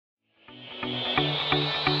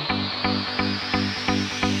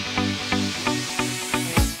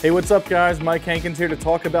Hey, what's up guys? Mike Hankins here to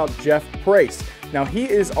talk about Jeff Prace. Now he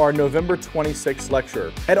is our November 26th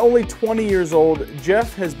lecturer. At only 20 years old,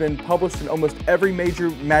 Jeff has been published in almost every major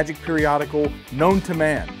magic periodical known to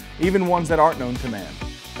man, even ones that aren't known to man.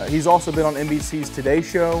 He's also been on NBC's Today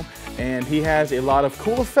Show, and he has a lot of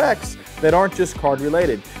cool effects that aren't just card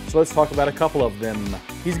related. So let's talk about a couple of them.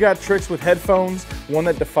 He's got tricks with headphones, one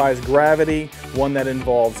that defies gravity, one that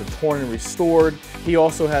involves a torn and restored. He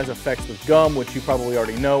also has effects with gum, which you probably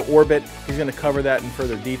already know, Orbit. He's going to cover that in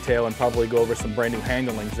further detail and probably go over some brand new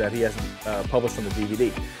handlings that he hasn't published on the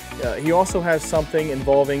DVD. He also has something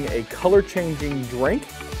involving a color changing drink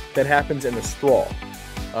that happens in a straw.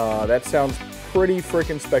 That sounds pretty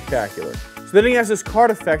freaking spectacular. So then he has this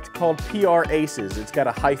card effect called PR Aces. It's got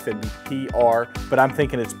a hyphen, PR, but I'm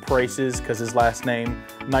thinking it's Praces because his last name.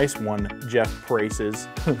 Nice one, Jeff Praces.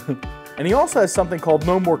 And he also has something called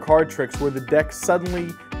No More Card Tricks, where the deck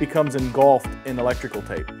suddenly becomes engulfed in electrical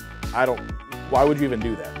tape. Why would you even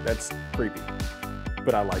do that? That's creepy,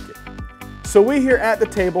 but I like it. So we here at the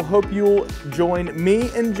table hope you'll join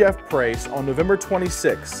me and Jeff Prace on November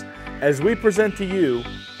 26th as we present to you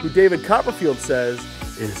who David Copperfield says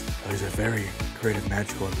is a very creative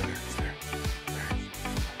magical inventor.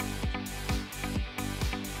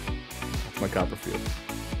 That's my Copperfield.